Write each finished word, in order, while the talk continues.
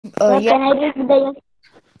Sir, Yeah, can I read the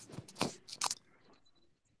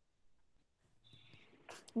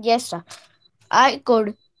yes, sir. I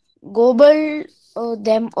could gobble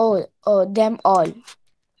them all,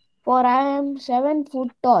 for I am 7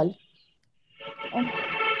 foot tall, and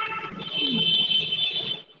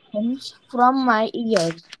hence from my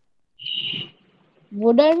ears.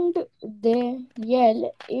 Wouldn't they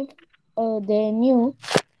yell they knew,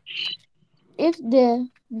 if they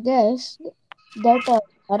guessed that a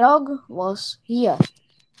frog was here?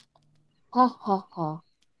 Ha ha ha!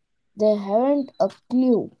 They haven't a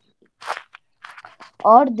clue,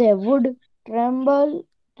 or they would tremble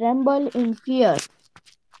in fear.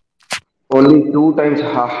 Only two times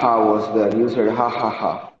ha ha was there. You said ha ha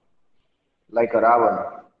ha, like a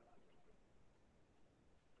Ravan.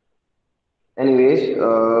 Anyways,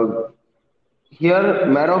 here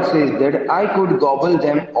Marok says that I could gobble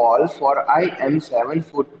them all, for I am 7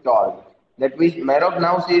 foot tall. That means Marok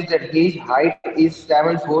now says that his height is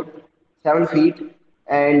 7 foot, 7 feet,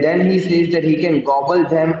 and then he says that he can gobble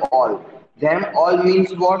them all. Them all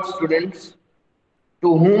means what, students?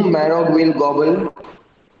 To whom Marok will gobble?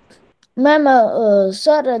 Ma'am,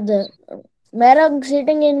 sir, the Merag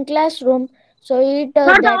sitting in classroom, so it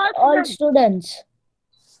not that all all students? students.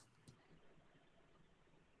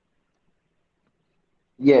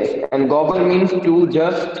 Yes, and gobble means to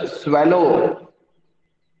just swallow,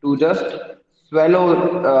 to just swallow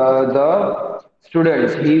the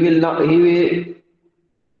students. He will not.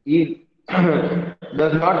 He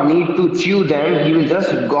does not need to chew them. He will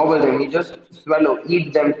just gobble them. He just swallow,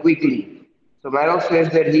 eat them quickly. So Marok says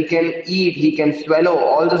that he can eat, he can swallow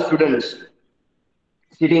all the students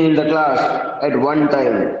sitting in the class at one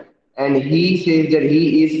time. And he says that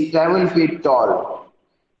he is 7 feet tall.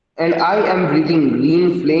 And I am breathing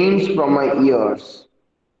green flames from my ears.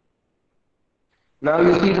 Now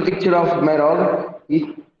you see the picture of Marog. His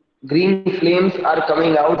green flames are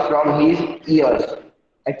coming out from his ears.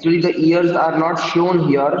 Actually, the ears are not shown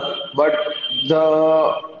here, but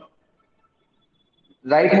the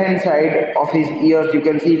right hand side of his ears, you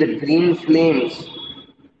can see the green flames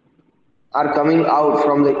are coming out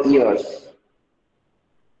from the ears.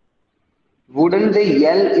 Wouldn't they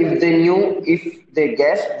yell if they knew, if they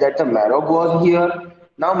guessed that the Marog was here?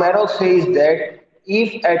 Now Marog says that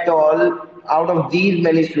if at all out of these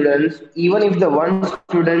many students, even if the one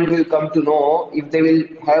student will come to know, if they will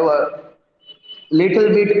have a little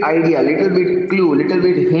bit idea, little bit clue, little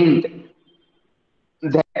bit hint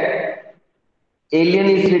that alien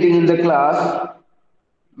is sitting in the class,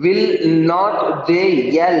 will not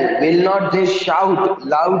they yell, will not they shout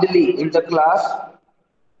loudly in the class?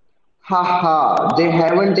 Ha ha, they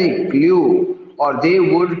haven't a clue, or they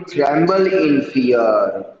would tremble in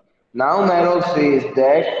fear. Now Marok says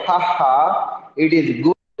that, ha ha, it is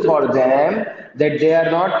good for them that they are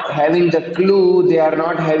not having the clue, they are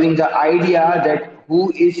not having the idea that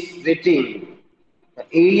who is sitting. The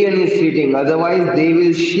alien is sitting, otherwise they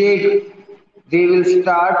will shake, they will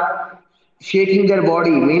start shaking their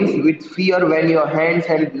body, means with fear when your hands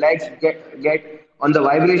and legs get on the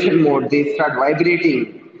vibration mode, they start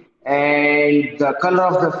vibrating and the color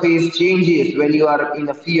of the face changes when you are in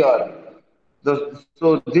a fear.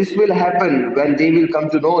 So this will happen when they will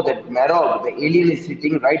come to know that Marog, the alien, is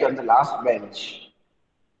sitting right on the last bench.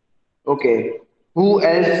 Okay, who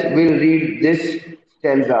else will read this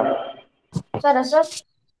stanza? Sir, sir.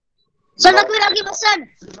 Sir, lagi pesan.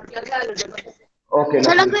 Okay,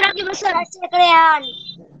 Sir, Nakul. lagi pesan.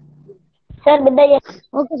 Sir, beda ya.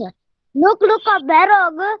 Okay, sir. Look, a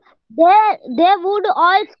barrog. They would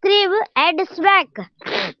all scream and smack.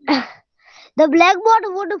 The blackboard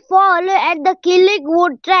would fall and the killing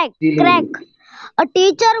would crack. Ceiling. A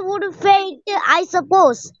teacher would faint, I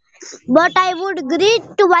suppose. But I would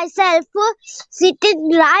grin to myself,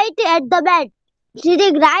 sitting right at the back.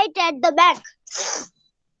 Sitting right at the back.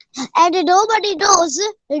 And nobody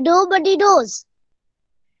knows.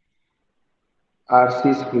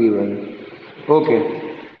 RC Scriven. Okay.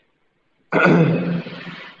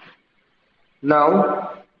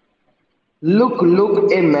 Now, look, a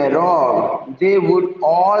Marog. They would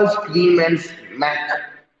all scream and smack.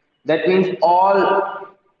 That means all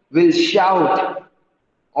will shout.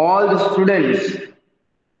 All the students,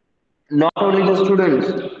 not only the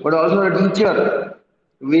students, but also the teacher,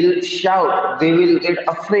 will shout. They will get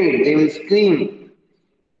afraid. They will scream.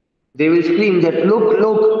 They will scream that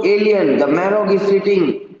look, alien, the Marog is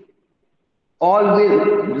sitting. All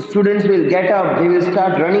will, the students will get up, they will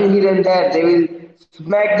start running here and there, they will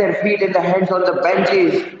smack their feet and the hands on the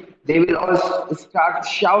benches, they will all start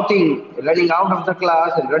shouting, running out of the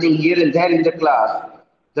class and running here and there in the class,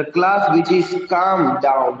 the class which is calm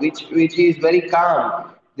down, which is very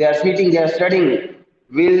calm, they are sitting, they are studying,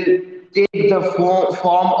 will take the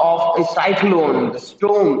form of a cyclone, the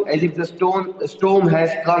storm, as if the storm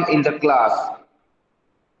has come in the class.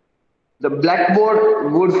 The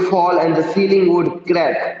blackboard would fall and the ceiling would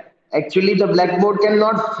crack. Actually, the blackboard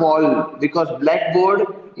cannot fall because blackboard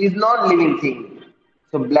is not living thing.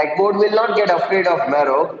 So blackboard will not get afraid of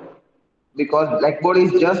Marrow because blackboard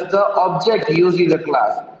is just the object used in the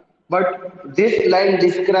class. But this line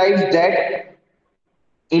describes that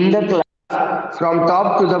in the class, from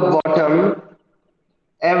top to the bottom,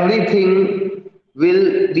 everything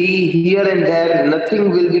will be here and there,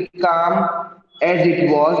 nothing will be calm as it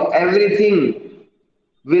was, everything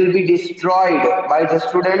will be destroyed by the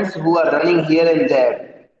students who are running here and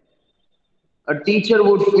there. A teacher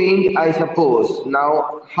would faint, I suppose.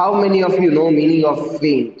 Now, how many of you know meaning of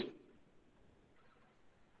faint?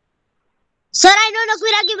 Sir, I know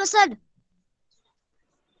Nakwiragi Basan.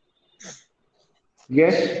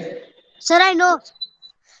 Yes? Sir, I know.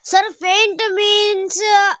 Sir, faint means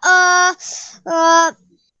uh,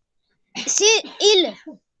 see, ill.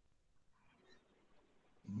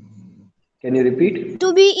 Can you repeat?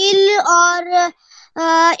 To be ill or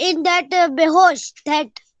in that behosh. That.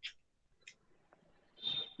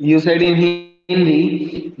 You said in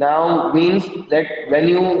Hindi, now means that when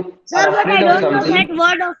you are Sir, afraid but of I don't know something, that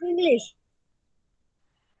word of English.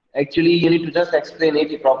 actually you need to just explain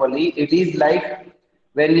it properly. It is like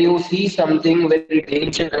when you see something very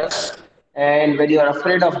dangerous and when you are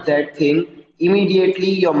afraid of that thing, immediately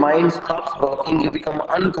your mind stops working, you become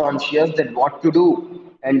unconscious that what to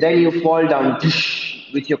do, and then you fall down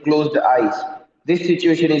with your closed eyes. This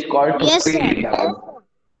situation is called to Yes, sir. faint down.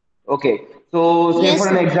 Okay, so say Yes, for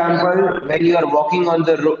an sir. example, when you are walking on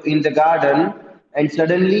in the garden, and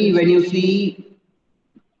suddenly when you see,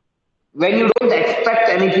 when you don't expect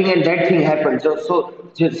anything and that thing happens.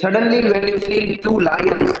 So suddenly when you see two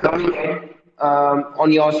lions coming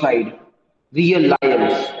on your side, real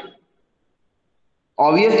lions.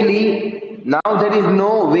 Obviously, now there is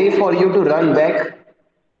no way for you to run back,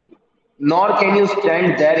 nor can you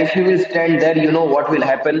stand there. If you will stand there, you know what will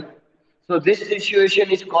happen. So this situation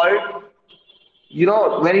is called,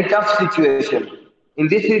 very tough situation. In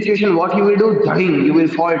this situation, what you will do? Dang, you will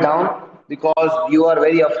fall down because you are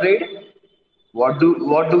very afraid. What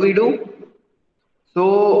do we do?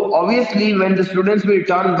 So obviously, when the students will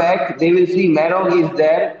turn back, they will see Marog is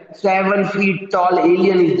there, 7 feet tall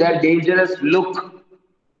alien is there, dangerous look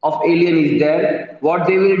of alien is there. What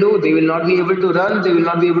they will do? They will not be able to run. They will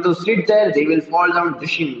not be able to sit there. They will fall down.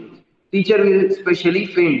 Dishing. Teacher will especially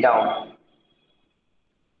faint down.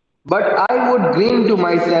 But I would grin to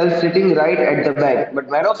myself sitting right at the back. But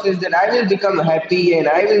Marok says that I will become happy and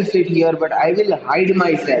I will sit here, but I will hide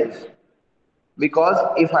myself. Because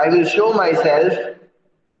if I will show myself,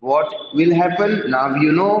 what will happen? Now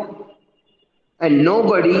you know. And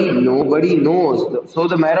nobody knows. So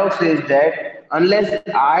the Marok says that unless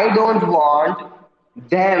I don't want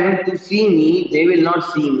them to see me, they will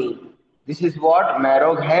not see me. This is what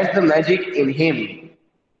Marok has the magic in him.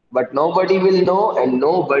 But nobody will know, and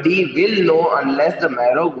nobody will know unless the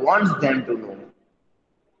Marok wants them to know.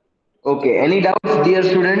 Okay, any doubts, dear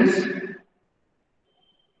students?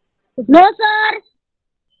 No, sir.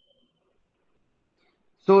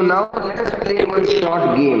 So now let us play one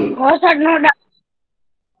short game. No, sir. No doubt.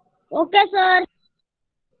 Okay, sir.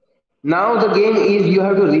 Now the game is you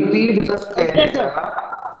have to repeat the Okay, sir.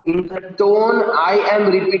 stanza in the tone I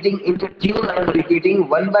am repeating, in the tune I am repeating.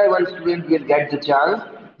 One by one student will get the chance.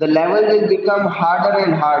 The level will become harder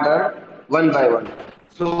and harder one by one.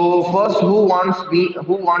 So first, who wants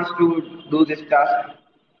to do this task?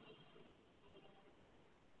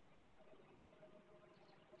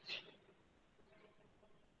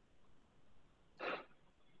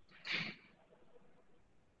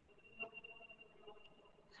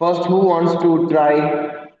 First, who wants to try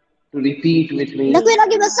to repeat with me?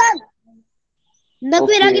 Nakwiragi Basan.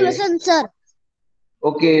 Nakwiragi Okay. Basan, sir.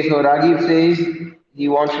 Okay, so Rajiv says he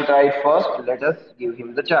wants to try it first. Let us give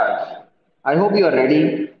him the chance. I hope you are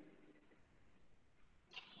ready.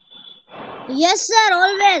 Yes, sir.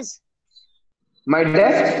 Always. My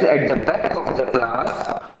desk's at the back of the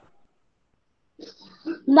class,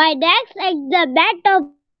 My desk at the back of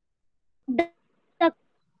the.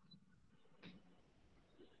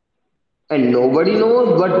 and nobody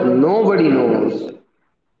knows, but nobody knows.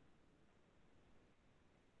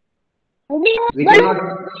 We cannot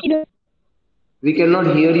we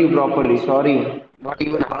cannot hear you properly. Sorry, not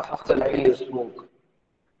even half of the line you spoke.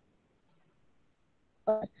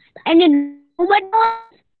 And nobody knows.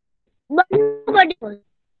 But nobody knows.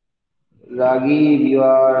 Ragib, you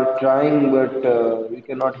are trying, but we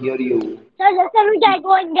cannot hear you. Sir, just a minute, I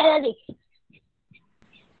go in gallery.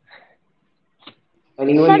 And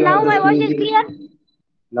even Sir, you have now the my voice is clear? sneezing.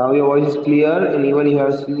 Now your voice is clear, and even you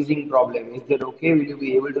have sneezing problem. Is that okay? Will you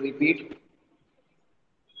be able to repeat?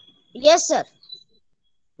 Yes, sir.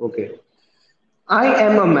 Okay. I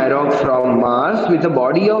am a Marok from Mars with a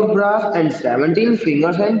body of brass and 17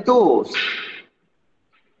 fingers and toes.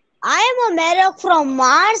 I am a Marok from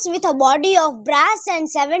Mars with a body of brass and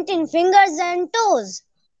 17 fingers and toes.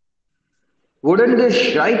 Wouldn't they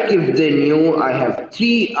strike if they knew I have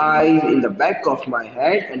three eyes in the back of my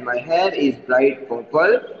head and my hair is bright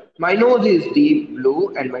purple, my nose is deep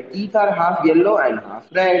blue, and my teeth are half yellow and half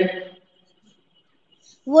red?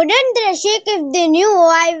 Wouldn't they shake if they knew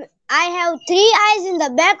I have three eyes in the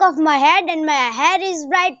back of my head and my hair is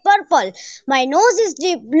bright purple. My nose is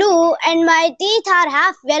deep blue and my teeth are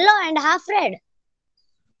half yellow and half red.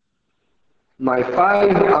 My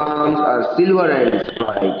five arms are silver and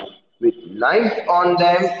striped, with knives on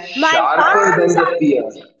them My sharper arms than the are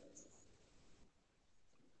spears.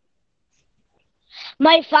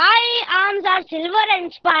 My five arms are silver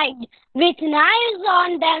and spiked, with knives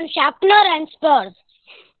on them, sharpener and spurs.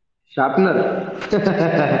 Sharpener.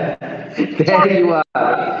 There Sharp, you are.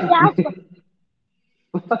 sharp.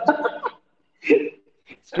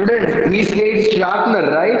 Students, we said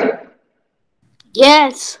sharpener, right?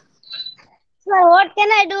 Yes. So what can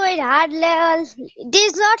I do with hard level? It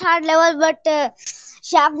is not hard level, but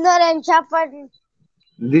sharpener and sharper.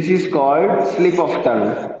 This is called slip of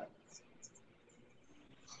tongue.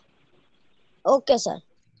 Okay, sir.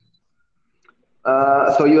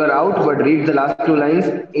 So you are out, but read the last two lines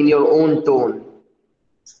in your own tone.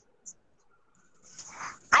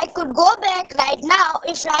 I could go back right now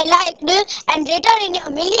if I liked and return in a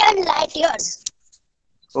million light years.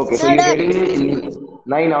 Okay, so Sir, you're done. getting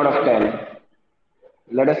 9 out of 10.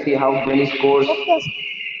 Let us see how many scores Okay,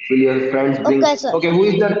 will your friends okay, bring. sir. Okay, who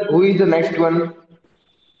is the next one?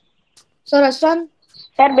 So Raswan,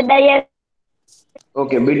 Sir, Bidayas.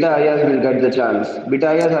 Okay, Bita Ayaz will get the chance. Bita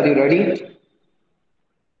Ayaz, are you ready?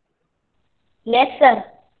 Yes, sir.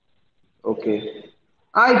 Okay.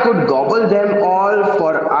 I could gobble them all,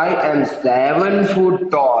 for I am 7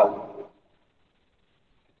 foot tall.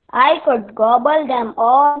 I could gobble them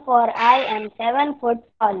all, for I am 7 foot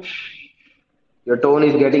tall. Your tone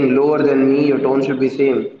is getting lower than me. Your tone should be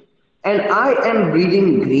same. And I am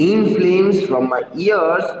breathing green flames from my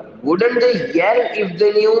ears. Wouldn't they yell if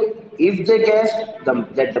they knew, if they guessed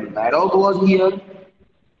that the Marog was here?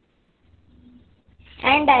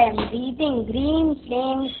 And I am breathing green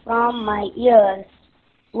flames from my ears.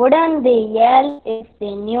 Wouldn't they yell if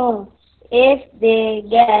they knew, if they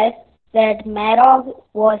guessed that Marog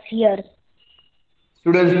was here?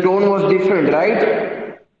 Students' tone was different,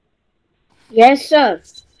 right? yes, sir.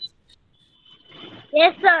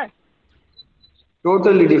 Yes, sir.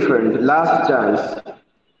 Totally different. Last chance.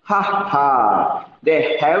 Ha ha.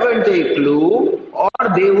 They haven't a clue, or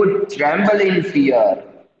they would tremble in fear.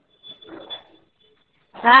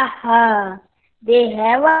 Ha ha. They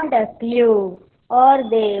haven't a clue, or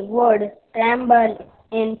they would tremble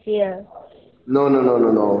in fear. No, no, no,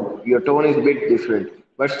 no, no. Your tone is a bit different.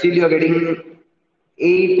 But still you're getting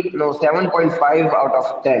 8, no, 7.5 out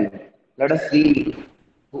of 10. Let us see.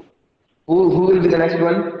 Who, who will be the next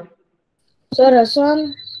one? So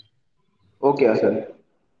Raswan, Okay, Asad.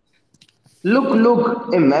 Look, look,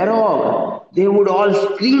 a marog. They would all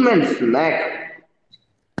scream and smack.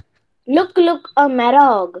 look, a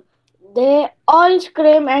marog. They all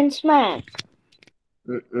scream and smack.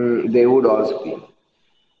 They would all scream.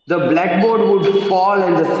 The blackboard would fall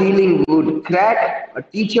and the ceiling would crack. A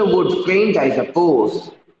teacher would faint, I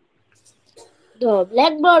suppose. The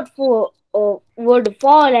would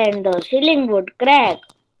fall and the ceiling would crack.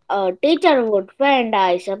 A teacher would faint,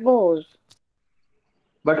 I suppose.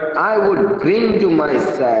 But I would grin to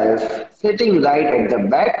myself, sitting right at the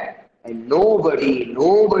back, and nobody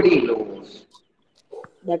knows.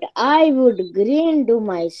 But I would grin to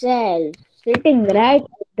myself, sitting right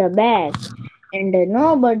at the back, and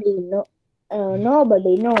nobody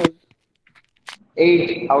knows.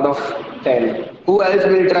 8 out of 10. Who else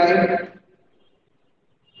will try?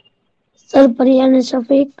 Sir, Priyan and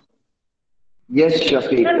Shafiq. Yes,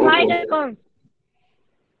 Shafiq. Sir, my Okay. turn.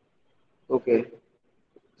 Okay.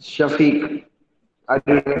 Shafiq, are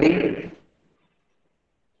you ready?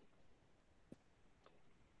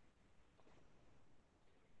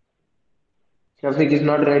 Shafiq is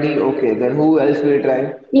not ready. Okay, then who else will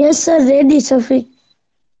try? Yes, sir, ready, Shafiq.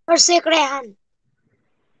 Sir, shake hand.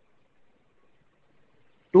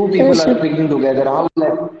 Two Yes, people are sir. speaking together. How will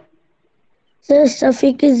I? Sir,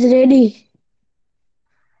 Shafiq is ready.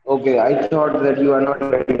 Okay, I thought that you are not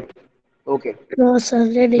ready. Okay, No, sir,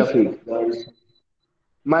 ready. Shafiq.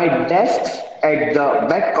 My desk at the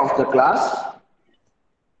back of the class,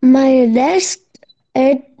 My desk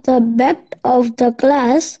at the back of the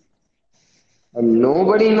class, and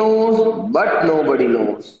nobody knows, but nobody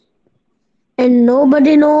knows. and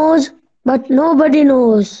nobody knows, but nobody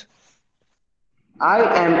knows. I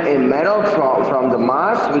am a mirror from the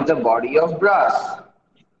Mars with a body of brass,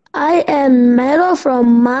 I am Mero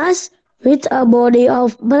from Mars with a body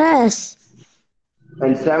of brass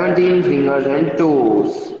and 17 fingers and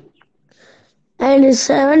toes. and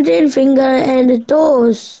 17 fingers and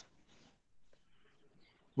toes.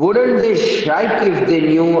 Wouldn't they strike if they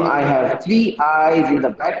knew I have three eyes in the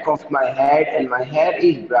back of my head and my hair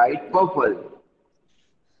is bright purple?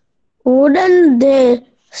 Wouldn't they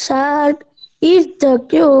shout if the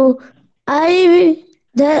queue I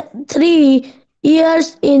the 3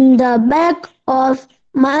 ears in the back of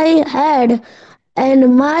my head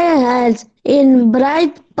and my hands in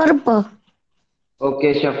bright purple?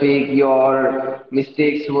 Okay, Shafiq, your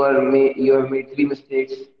mistakes were made. You have made three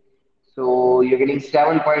mistakes, so you're getting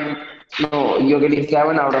 7 point. No, you're getting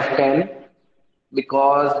 7 out of 10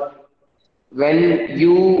 because when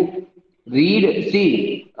you read,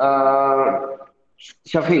 see,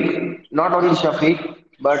 Shafiq, not only Shafiq,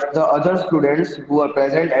 but the other students who are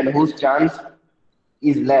present and whose chance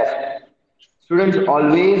is left. Students,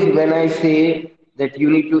 always when I say that you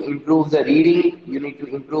need to improve the reading, you need to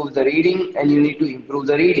improve the reading, and you need to improve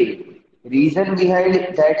the reading. Reason behind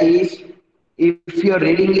that is if your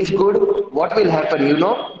reading is good, what will happen?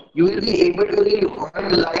 You will be able to read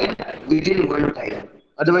one line within one time.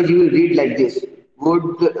 Otherwise, you will read like this.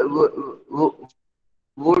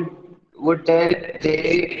 Would tell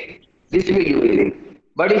they this way you will read.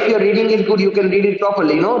 But if your reading is good, you can read it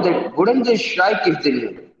properly. That wouldn't they strike if they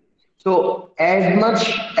knew. So as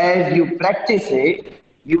much as you practice it,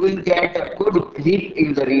 you will get a good grip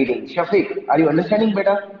in the reading. Shafiq, are you understanding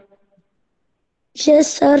better?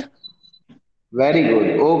 Yes, sir. Very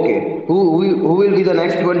good. Okay. Who will be the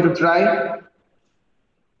next one to try?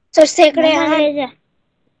 So Sheikh Rehan.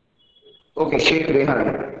 Okay, Sheikh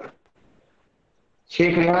Rehan.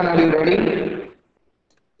 Sheikh Rehan, are you ready?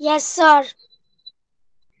 Yes, sir.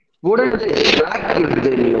 Wouldn't they strike if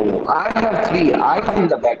they knew? I have three eyes in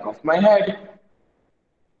the back of my head.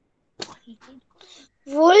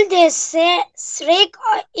 Would they say shriek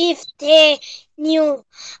if they knew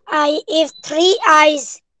I have three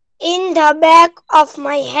eyes in the back of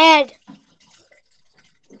my head,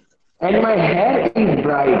 And my hair is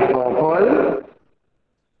bright purple.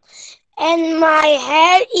 and my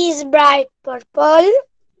hair is bright purple?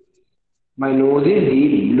 My nose is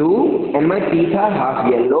deep blue, and my teeth are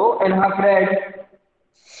half yellow and half red.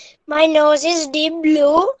 My nose is deep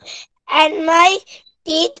blue, and my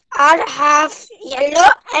teeth are half yellow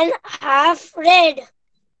and half red.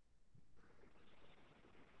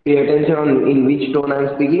 Pay attention on in which tone I'm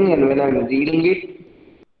speaking, and when I'm reading it,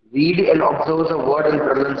 read and observe the word and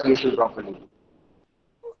pronunciation properly.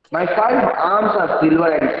 My five arms are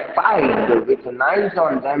silver and spiked, with knives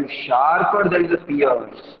on them sharper than the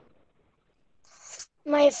spears.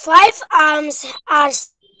 My five arms are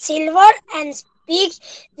silver and speak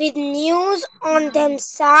with news on them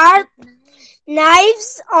sharp,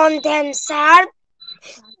 knives on them sharp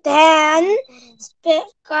than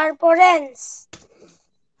scorpions.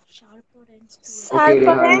 Okay, Sharper.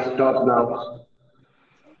 Rehan, stop now.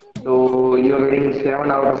 So you're getting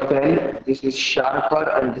 7 out of 10. This is sharper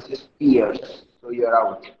and this is fierce. So you're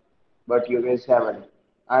out. But you get 7.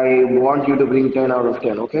 I want you to bring 10 out of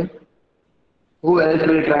 10, okay? Who else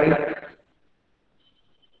will try?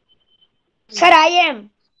 Sir, I am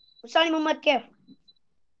Musali Muhammad Kef.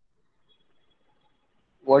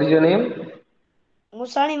 What is your name?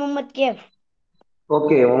 Musali Muhammad Kef.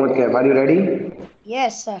 Okay, Mohammed Kaif, are you ready?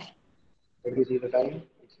 Yes, sir. Let me see the time.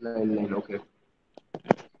 It's 9, 9, okay.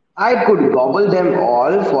 I could gobble them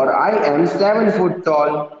all, for I am 7 foot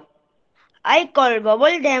tall, I call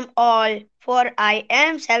gobble them all, for I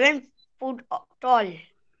am 7 foot tall,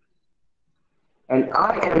 and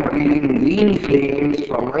I am breathing green flames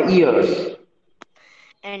from my ears.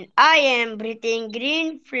 and I am breathing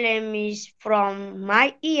green flames from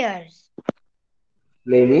my ears.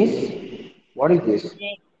 Flames? What is this?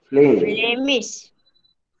 Flames. Flames.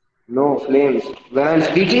 No, flames. When I'm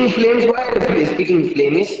speaking flames, why am I speaking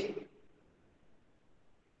flames?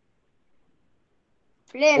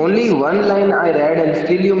 Only Flames. one line I read and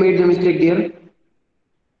still you made the mistake, dear.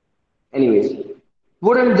 Anyways,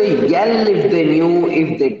 wouldn't they yell if they knew,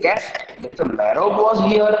 if they guessed that the marrow was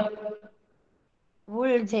here?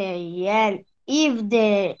 Would they yell If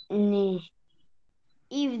they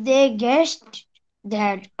if they guessed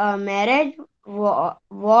that a marriage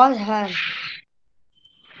was her.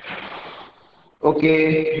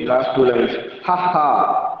 Okay, last two lines. Ha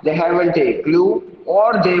ha, they haven't a clue,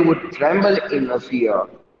 or they would tremble in a fear.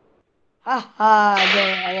 Ha ha,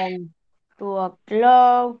 they haven't to a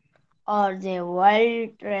club or they will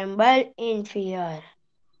tremble in fear.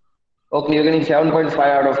 Okay, you're getting 7.5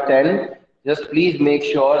 out of 10. Just please make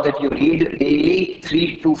sure that you read daily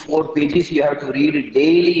 3 to 4 pages. You have to read it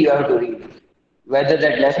daily. You have to read. Whether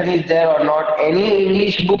that lesson is there or not, any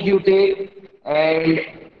English book you take and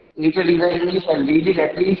literally the English and read it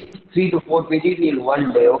at least 3 to 4 pages in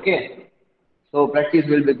one day. Okay, so practice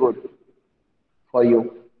will be good for you.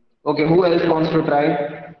 Okay, who else wants to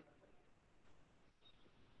try?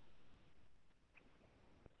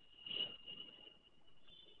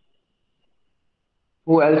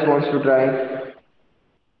 Who else wants to try?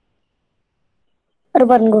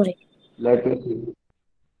 Urban Gori. Let me see.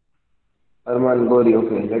 Arman Gori.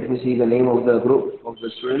 Okay, let me see the name of the group of the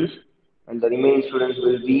students, and the remaining students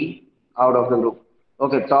will be out of the group.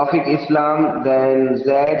 Okay, Tawfiq Islam, then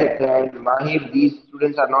Zaid, then Mahir. These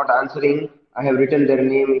students are not answering. I have written their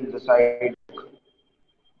name in the side book,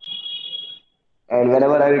 and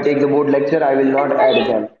whenever I will take the board lecture, I will not add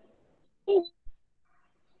them.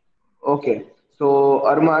 Okay, so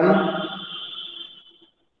Arman,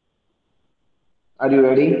 are you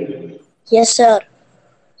ready? Yes, sir.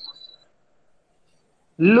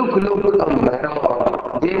 Look, a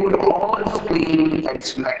mirror. They would all scream and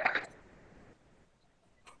smack.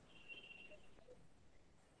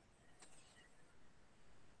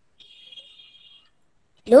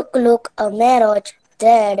 Look, a marriage.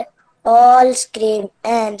 Dad all scream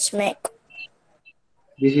and smack.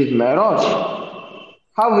 This is Maroj.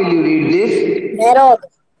 How will you read this? Marog,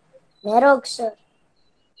 Marog, sir.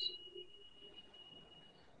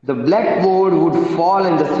 The blackboard would fall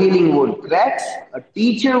and the ceiling would crack. A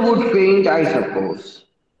teacher would faint, I suppose.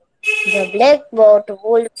 The blackboard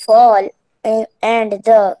would fall and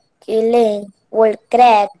the ceiling would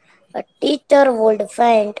crack. A teacher would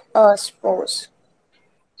faint, I suppose.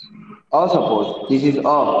 Or suppose this is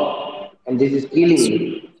up and this is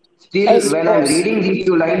killing. I Still, when I'm suppose. reading these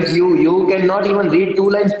two lines, you cannot even read two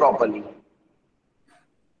lines properly.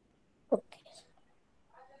 Okay.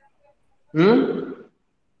 Hmm?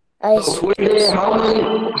 I So full day,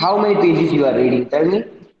 suppose. how many pages you are reading? Tell me.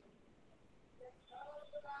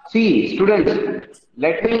 See, students,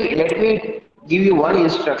 let me give you one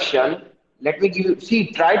instruction. Let me give you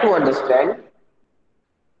see, try to understand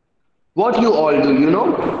what you all do, you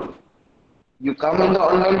know. You come in the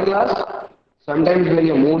online class. Sometimes when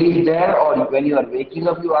your mood is there or when you are waking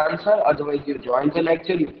up, you answer. Otherwise, you join the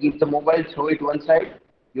lecture, you keep the mobile, throw it one side,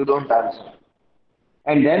 you don't answer.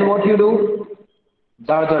 And then what you do?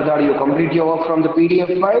 You complete your work from the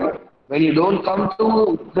PDF file. When you don't come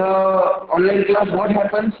to the online class, what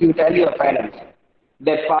happens? You tell your parents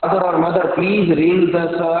that father or mother, please ring the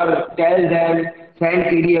sir, tell them, send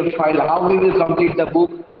PDF file, how we will complete the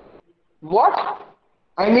book. What?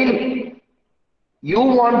 I mean, you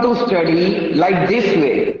want to study like this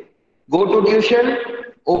way. Go to tuition,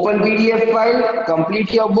 open PDF file,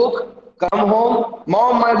 complete your book, come home.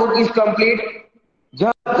 Mom, my book is complete.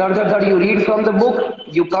 You read from the book,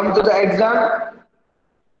 you come to the exam,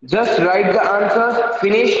 just write the answers,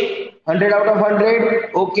 finish, 100 out of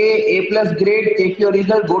 100, okay, A plus grade, take your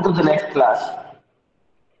result, go to the next class.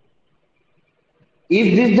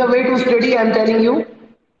 Is this the way to study? I'm telling you.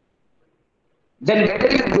 Then better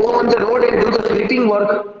you go on the road and do the sleeping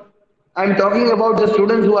work. I'm talking about the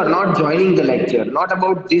students who are not joining the lecture, not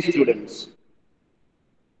about these students.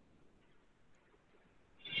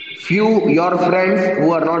 Few your friends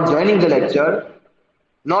who are not joining the lecture,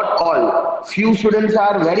 not all. Few students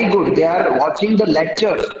are very good. They are watching the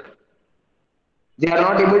lectures. They are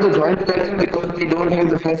not able to join the lecture because they don't have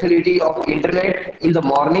the facility of internet in the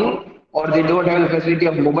morning or they don't have the facility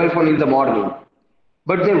of mobile phone in the morning.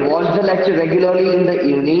 But they watch the lecture regularly in the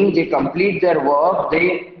evening, they complete their work,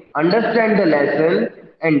 they understand the lesson,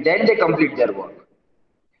 and then they complete their work.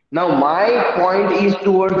 Now, my point is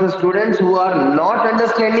towards the students who are not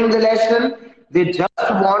understanding the lesson, they just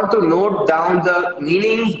want to note down the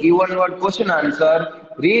meanings, give one word question answer,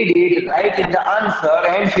 read it, write in the answer,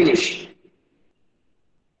 and finish.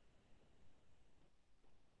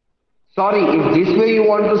 Sorry, if this way you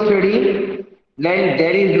want to study, then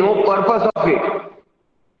there is no purpose of it.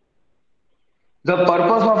 The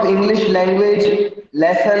purpose of English language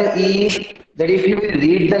lesson is that if you will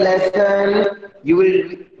read the lesson, you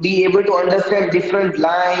will be able to understand different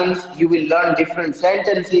lines, you will learn different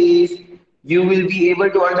sentences, You will be able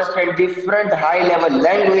to understand different high level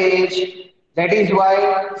language. That is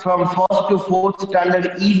why from first to fourth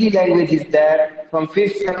standard easy language is there, from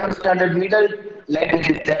fifth seventh standard middle language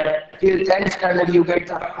is there, till 10th standard you get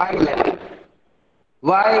the high level.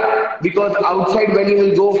 Why? Because outside when you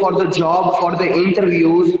will go for the job, for the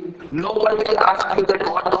interviews, no one will ask you that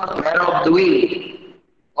what was Marok doing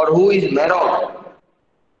or who is Marok.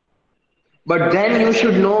 But then you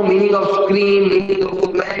should know meaning of scream, meaning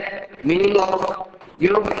of mat, meaning of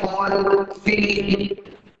fall, ceiling.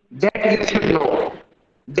 That you should know.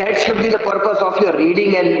 That should be the purpose of your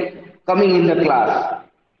reading and coming in the class.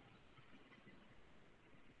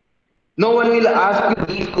 No one will ask you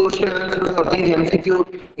these questions or these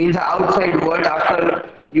MCQ in the outside world after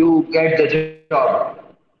you get the job.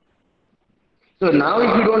 So now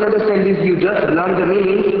if you don't understand this, you just learn the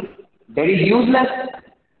meaning. That is useless.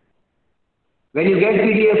 When you get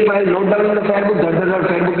PDF file, note down in the Fairbook, that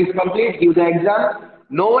Fairbook is complete, give the exam.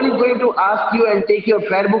 No one is going to ask you and take your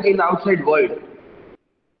Fairbook in the outside world.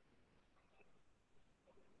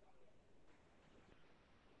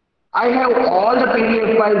 I have all the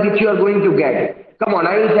PDF files which you are going to get. Come on,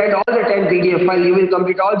 I will send all the 10 PDF files. You will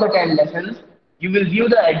complete all the 10 lessons. You will view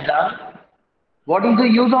the exam. What is the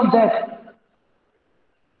use of that?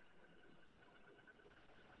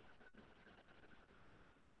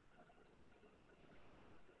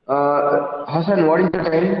 Hassan, what is the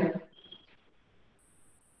time?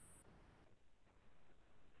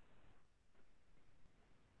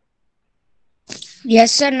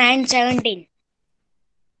 Yes, sir. 9:17.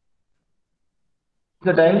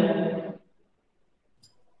 The time?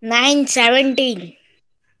 9:17.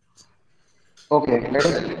 Okay, let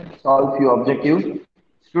us solve few objectives.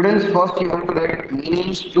 Students, first you have to write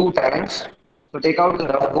meanings two times. So take out the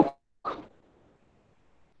rough book.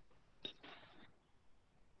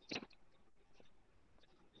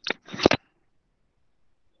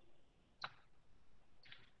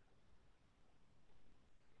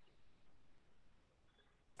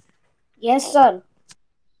 Yes, sir.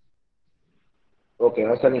 Okay,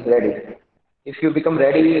 Hassan is ready. If you become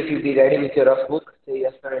ready, if you be ready with your rough book, say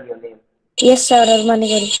yes sir and your name. Yes, sir. Armani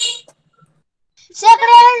Gari.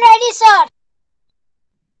 Secretary ready, sir.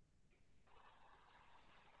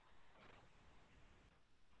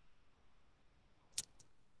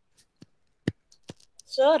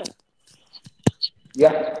 Sir.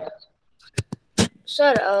 Yeah.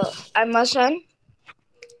 Sir, I'm a son.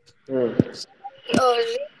 Hmm.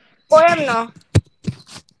 Read poem now.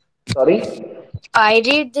 Sorry? I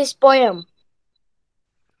read this poem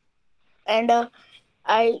and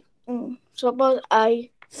I suppose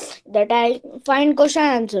I find question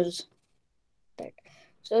answers. That.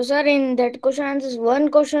 So, sir, in that question answers, one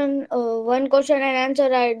question and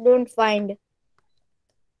answer I don't find.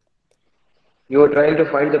 You are trying to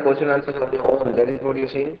find the question answers on your own. That is what you're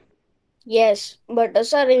saying? Yes, but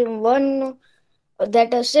sir, in one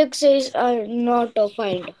that six is not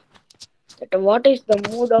find. That what is the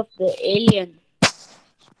mood of the alien?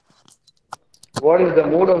 What is the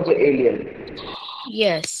mood of the alien?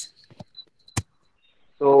 Yes.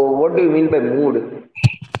 So, what do you mean by mood?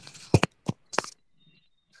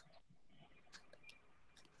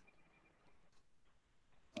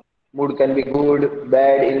 Mood can be good,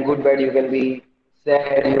 bad. In good, bad, you can be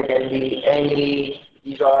sad, you can be angry.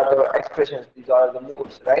 These are the expressions, these are the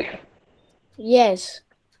moods, right? Yes.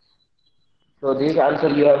 So, this answer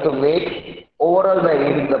you have to make overall by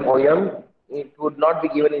reading the poem. It would not be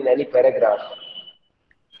given in any paragraph.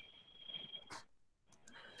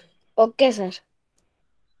 Okay, sir.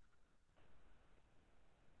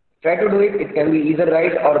 Try to do it. It can be either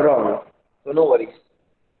right or wrong. So, no worries.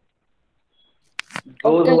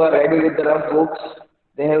 Those Okay. who are ready with the rough books,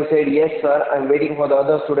 they have said, yes, sir. I'm waiting for the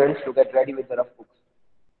other students to get ready with the rough books.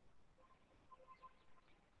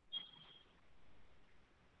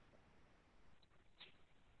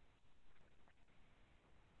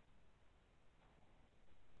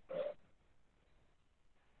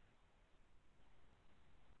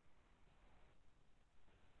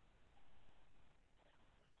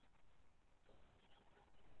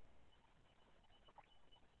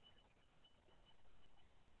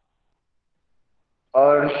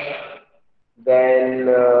 Arsh, then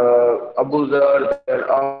Abuzar, then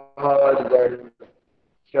Ahad, then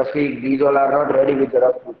Shafiq. These all are not ready with the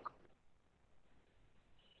rough book.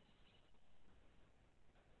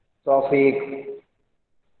 Shafiq.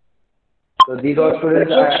 So these all students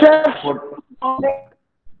Yes, are sir. for.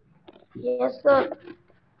 Yes, sir.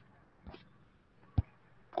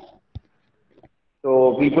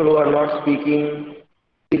 So people who are not speaking,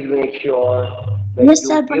 please make sure that Yes, you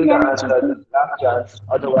sir. give the Patel. answer the last chance.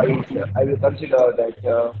 Otherwise, I will consider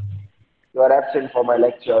that You are absent for my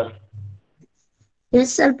lecture.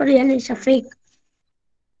 Yes, sir, Priyali Shafiq.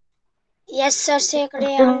 Yes, sir, Sekre,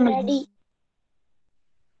 After I'm my ready.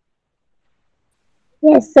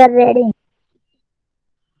 Yes, sir, ready.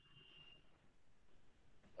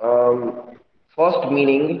 First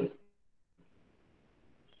meaning,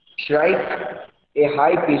 strike a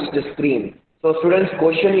high pitched scream. So students,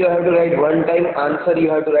 question you have to write one time, answer you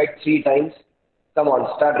have to write three times. Come on,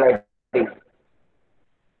 start writing.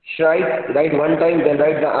 Strike, write one time, then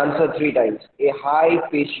write the answer three times. A high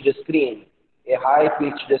pitched scream. A high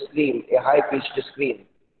pitched scream. A high pitched scream.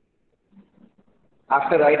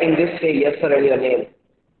 After writing this, say yes sir and your name.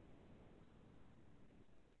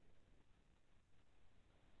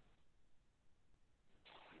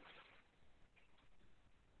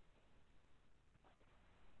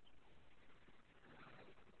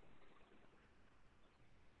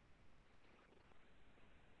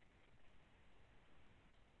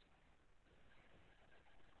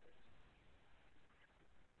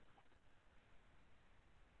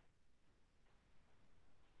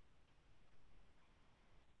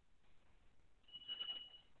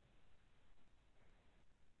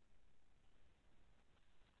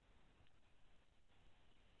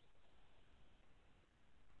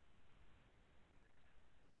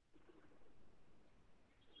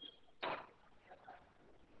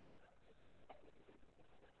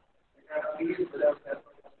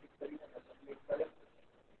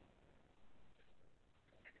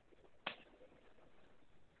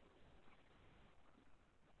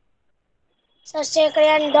 Sir, Sekre,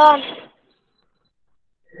 I'm done.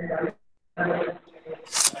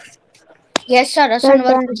 Yes, sir. Sir, Lesson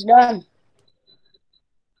work done. is done.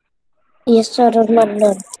 Yes, sir, homework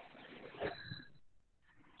done.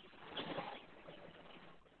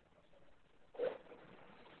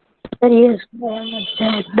 Sir, yes,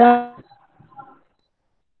 homework done.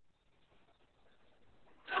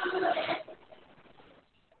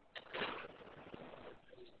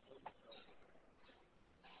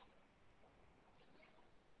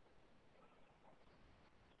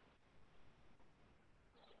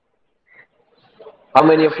 How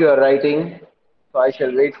many of you are writing? So I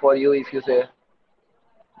shall wait for you if you say.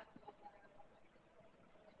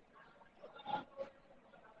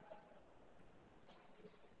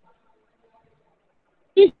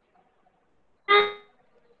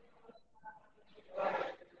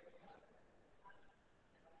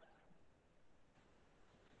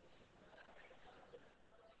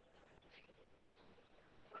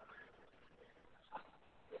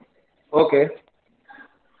 Okay.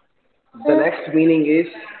 The Sir, next meaning is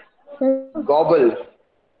gobble.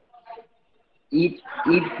 Eat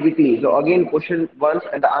quickly. So again, question once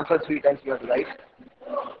and the answer three times you have to write.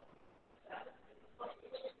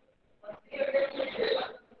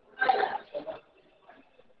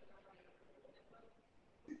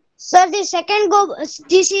 Sir, the second go.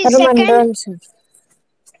 This is homework second. done, sir.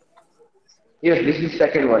 Yes, this is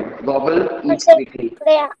second one. Gobble, Sir, eat quickly.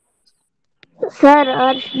 Sekre, Sir,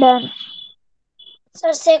 ours done. Sir,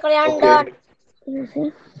 Sekre, I'm Okay. done. Yes,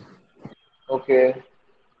 sir. Okay.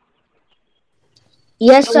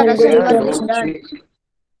 Yes, sir. Homework Lesson very Shreya, work done, is sir. done.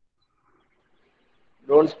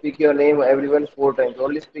 don't speak your name everyone four times.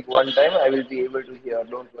 Only speak one time. I will be able to hear.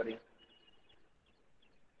 Don't worry.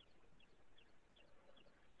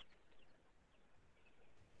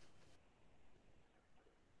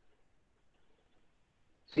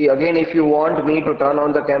 See, again, if you want me to turn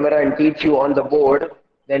on the camera and teach you on the board,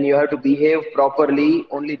 then you have to behave properly.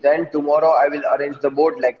 Only then tomorrow I will arrange the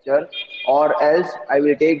board lecture, or else I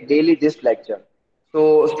will take daily this lecture.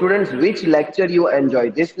 So, students, which lecture you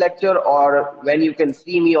enjoy? This lecture or when you can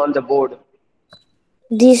see me on the board?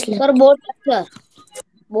 This left. Sir, board lecture.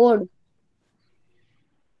 Board.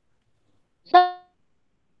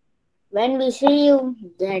 When we see you,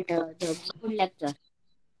 that the board lecture.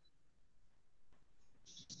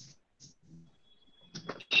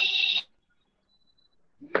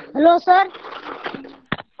 Hello, sir.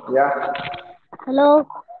 Yeah, Hello.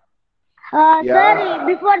 Sir, yeah.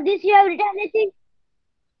 before this you have written anything?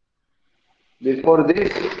 Before this,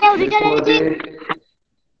 You have written before anything? this,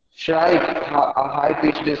 strike a high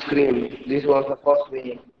pitched scream. This was the first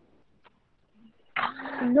meaning.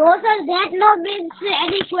 No, sir, that no means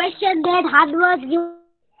any question that hard work you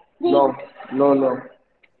think. No, no, no,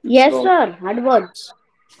 Yes, no. sir. Hard words.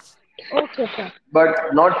 Okay, sir.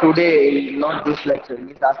 But not today, not this lecture.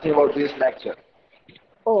 He's asking about this lecture.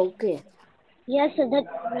 Oh, okay. Yes, sir,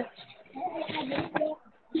 that.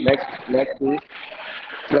 Next is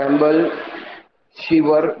tremble,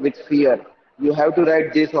 shiver with fear. You have to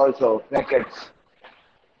write this also, brackets.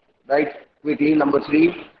 Write quickly, number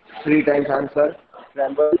three, three times answer.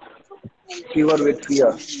 Tremble, Fever with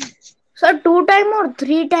fear. Sir, 2 time or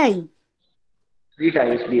 3 time? Three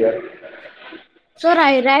times fear. Sir,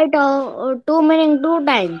 I write two meaning 2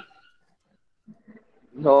 time.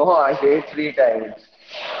 No, I say three times.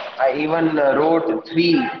 I even wrote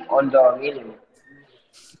three on the meaning.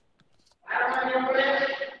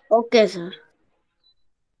 Okay, sir.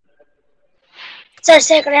 Sir,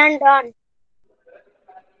 second done.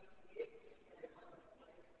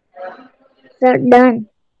 Sir, done.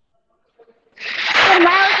 Sir,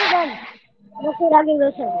 मैं also done. No, sir, आगे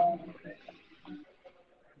दो sir.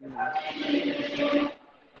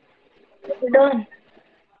 Done.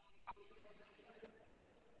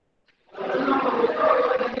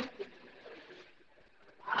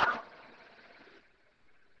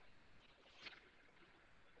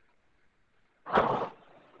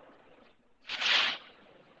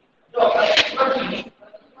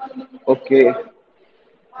 Okay.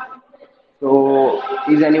 So,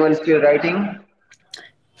 is anyone still writing?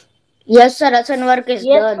 Yes, sir. Asan work is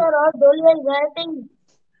Yes, done. sir, all always writing.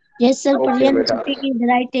 Yes, sir. Okay, Priyam beta. Chupik is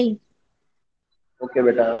writing. Okay,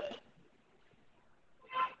 beta.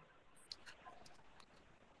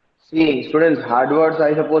 See, students, hard words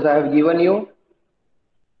I suppose I have given you.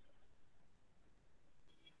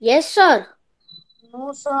 Yes, sir.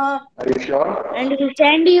 No, sir. Are you sure? And we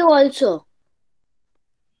send you also.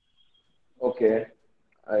 Okay,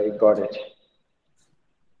 I got it.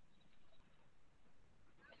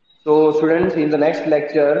 So, students, in the next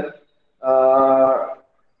lecture, uh,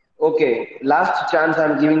 okay, last chance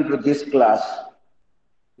I'm giving to this class.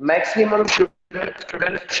 Maximum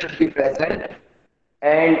students should be present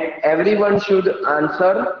and everyone should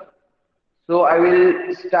answer. So I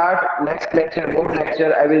will start next lecture, board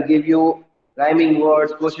lecture. I will give you rhyming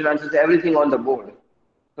words, question answers, everything on the board.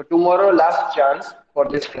 So tomorrow, last chance for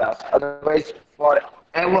this class. Otherwise,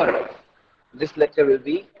 forever, this lecture will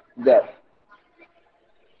be there.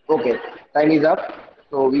 Okay, time is up.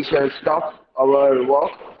 So we shall stop our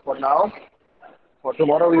work for now. For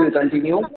tomorrow, we will continue.